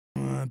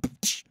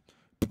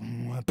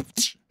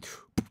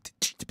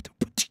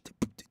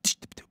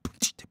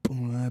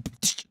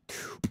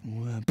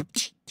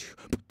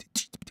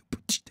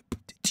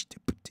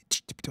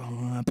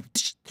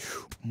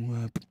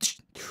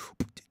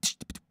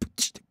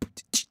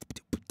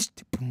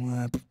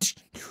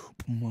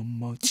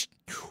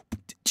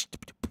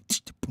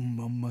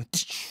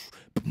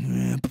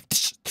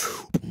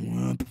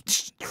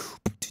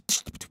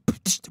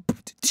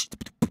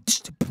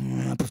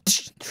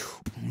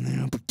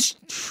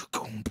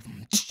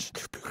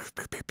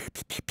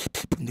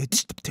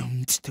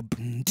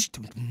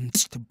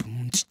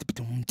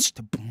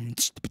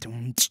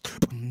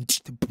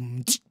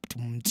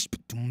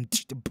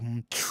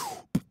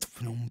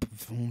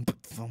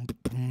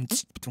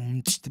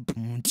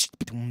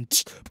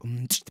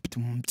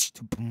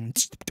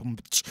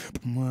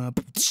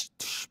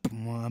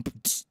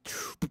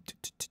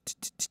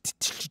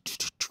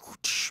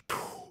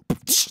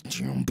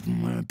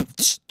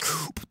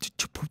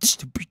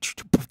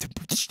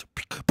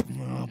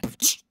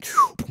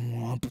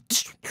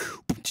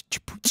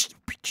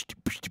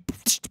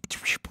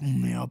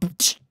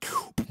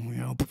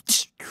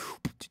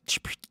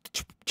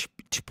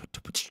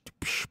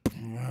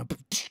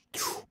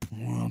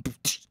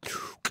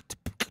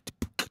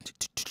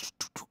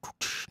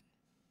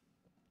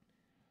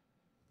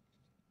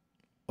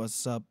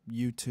What's up,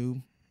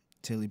 YouTube?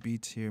 Tilii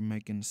Beats here,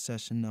 making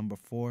session number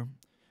 4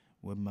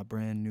 with my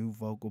brand new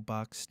vocal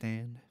box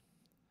stand.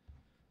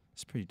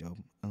 It's pretty dope.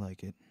 I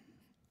like it.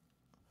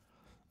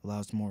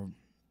 Allows more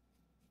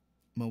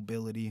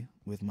mobility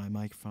with my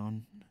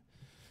microphone,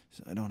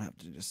 so I don't have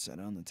to just set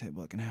it on the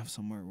table. I can have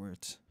somewhere where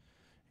it's,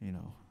 I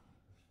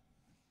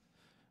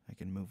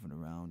can move it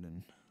around.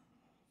 And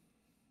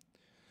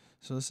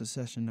so this is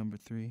session number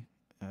 3.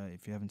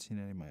 If you haven't seen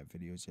any of my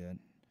videos yet,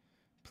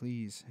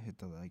 please hit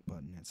the like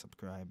button and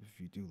subscribe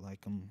if you do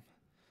like them.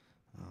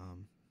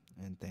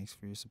 And thanks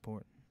for your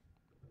support.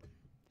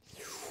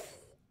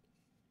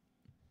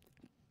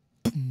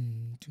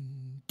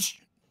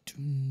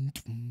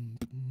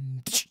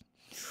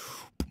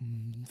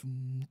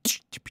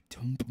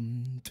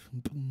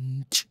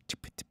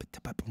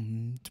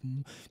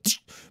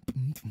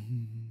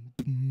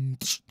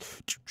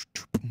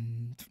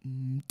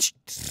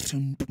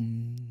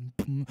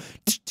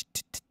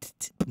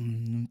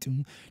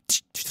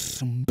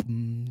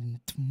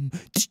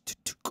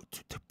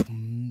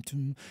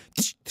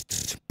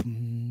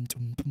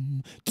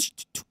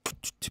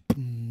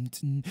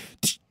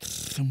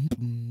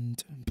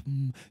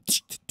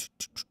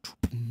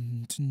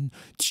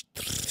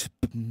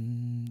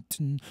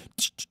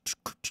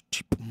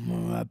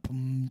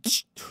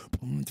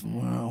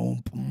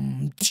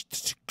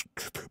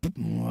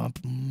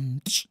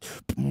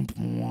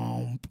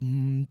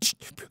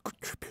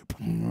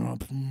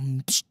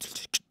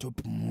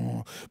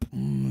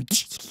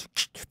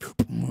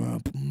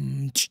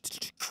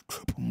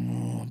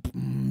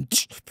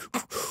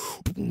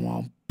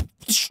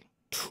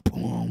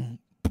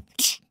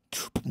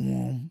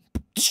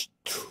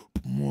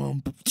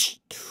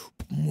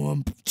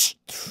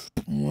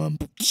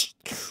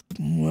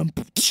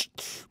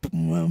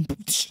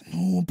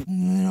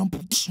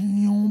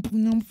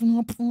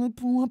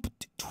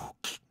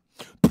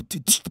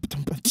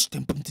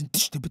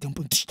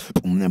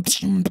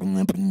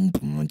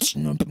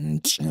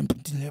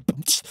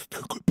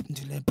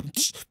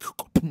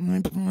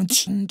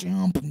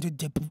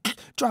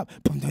 Drop.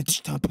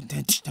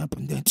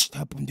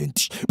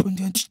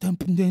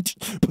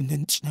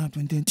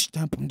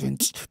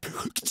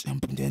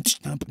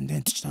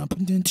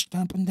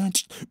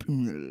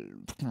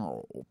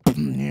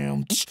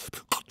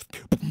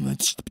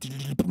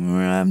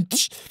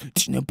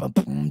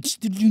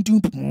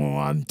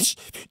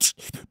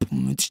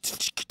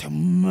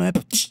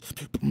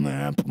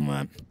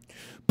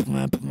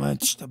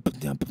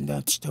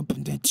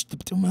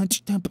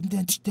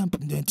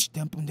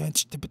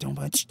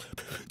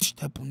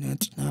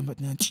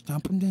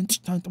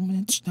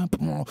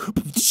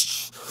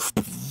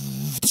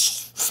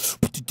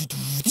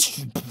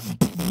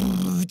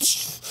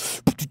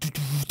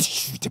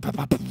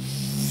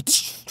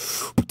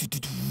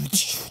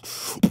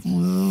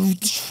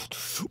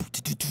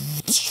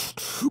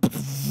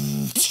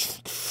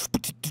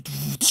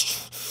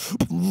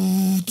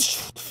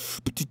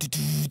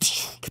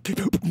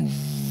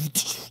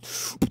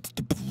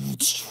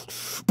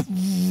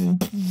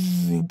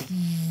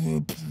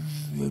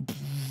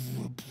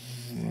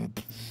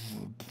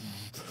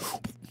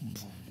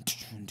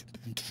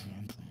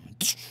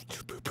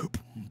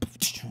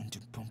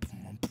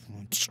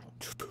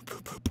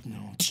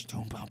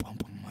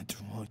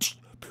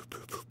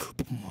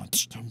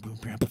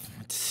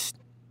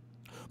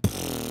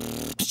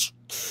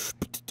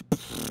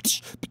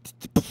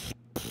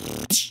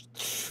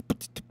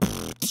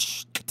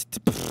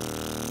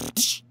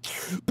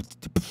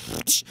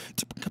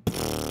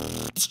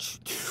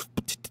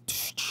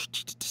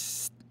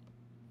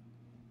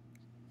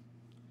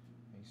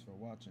 Thanks for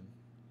watching.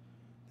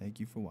 Thank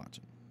you for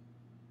watching.